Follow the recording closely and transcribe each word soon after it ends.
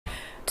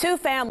Two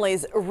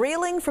families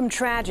reeling from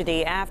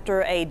tragedy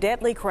after a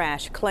deadly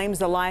crash claims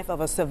the life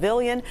of a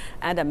civilian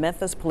and a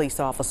Memphis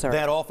police officer.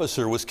 That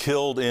officer was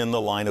killed in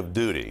the line of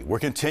duty. We're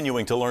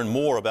continuing to learn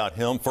more about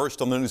him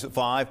first on the news at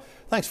 5.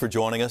 Thanks for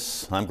joining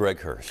us. I'm Greg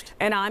Hurst.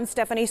 And I'm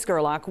Stephanie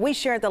Skurlock. We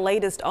shared the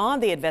latest on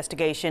the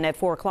investigation at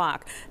 4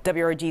 o'clock.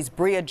 WRG's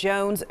Bria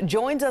Jones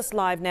joins us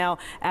live now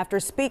after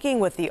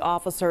speaking with the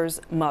officer's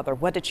mother.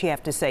 What did she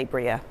have to say,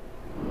 Bria?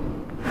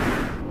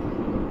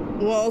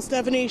 Well,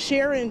 Stephanie,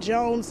 Sharon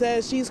Jones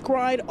says she's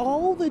cried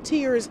all the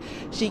tears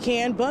she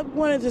can, but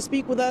wanted to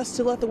speak with us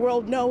to let the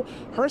world know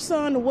her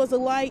son was a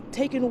life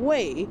taken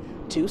way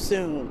too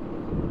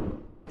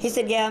soon. He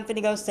said, yeah, I'm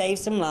finna go save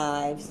some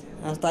lives.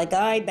 I was like, all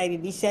right, baby,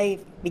 be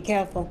safe, be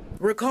careful.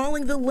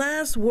 Recalling the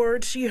last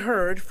words she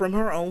heard from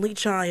her only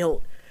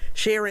child,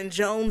 Sharon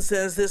Jones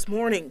says this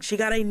morning she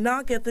got a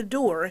knock at the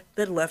door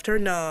that left her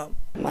numb.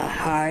 My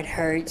heart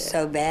hurts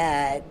so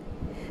bad.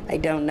 I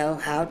don't know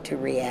how to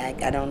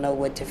react. I don't know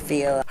what to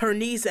feel. Her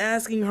niece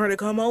asking her to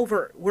come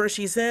over, where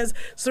she says,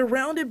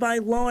 surrounded by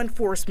law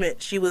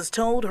enforcement, she was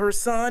told her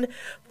son,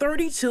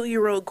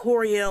 32-year-old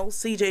Coriel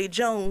C.J.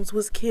 Jones,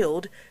 was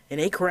killed in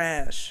a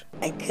crash.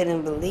 I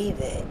couldn't believe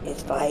it.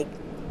 It's like,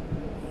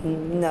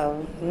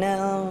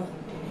 no.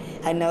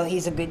 I know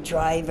he's a good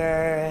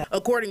driver.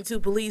 According to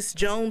police,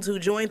 Jones, who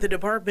joined the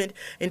department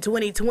in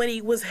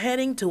 2020, was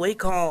heading to a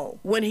call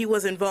when he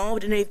was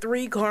involved in a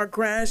 3-car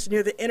crash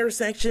near the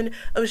intersection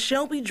of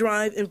Shelby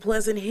Drive and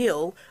Pleasant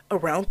Hill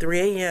around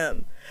 3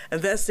 a.m.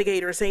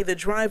 Investigators say the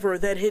driver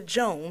that hit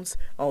Jones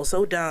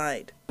also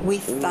died. We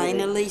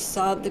finally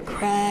saw the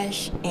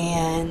crash,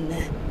 and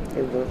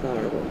it was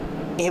horrible.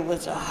 It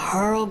was a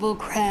horrible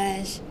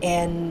crash,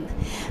 and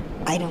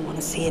I don't want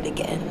to see it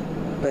again.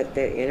 But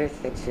that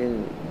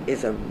intersection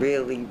is a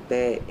really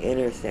bad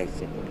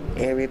intersection.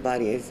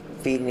 Everybody is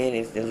feeding in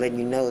and letting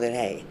you know that,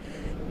 hey,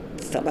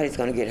 somebody's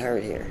going to get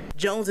hurt here.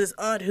 Jones's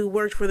aunt, who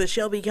worked for the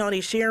Shelby County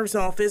Sheriff's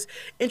Office,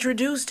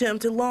 introduced him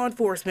to law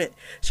enforcement.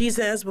 She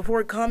says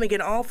before becoming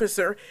an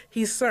officer,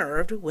 he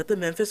served with the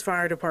Memphis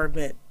Fire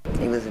Department.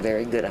 He was a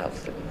very good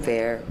officer,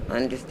 fair,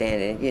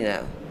 understanding,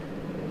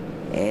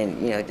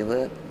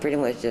 and, pretty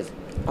much just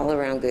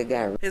all-around good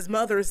guy. His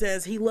mother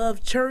says he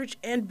loved church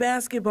and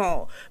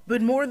basketball,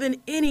 but more than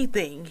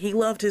anything, he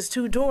loved his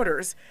 2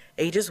 daughters,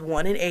 ages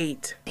 1 and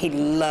 8. He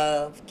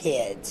loved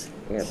kids.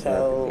 Yes,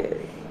 so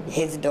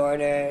his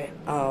daughter,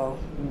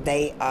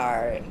 they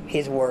are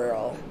his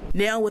world.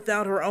 Now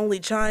without her only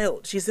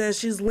child, she says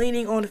she's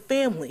leaning on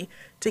family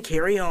to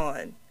carry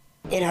on.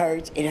 It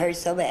hurts. It hurts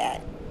so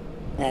bad.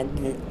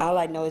 And all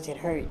I know is it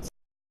hurts.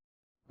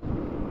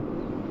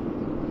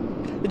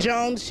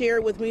 Jones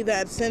shared with me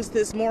that since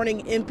this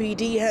morning,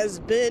 MPD has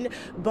been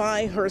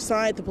by her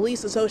side. The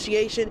Police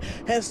Association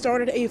has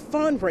started a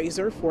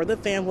fundraiser for the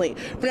family.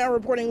 For now,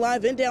 reporting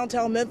live in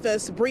downtown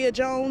Memphis, Bria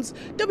Jones,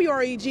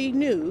 WREG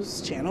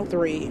News, Channel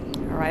 3.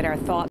 All right, our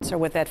thoughts are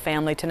with that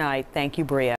family tonight. Thank you, Bria.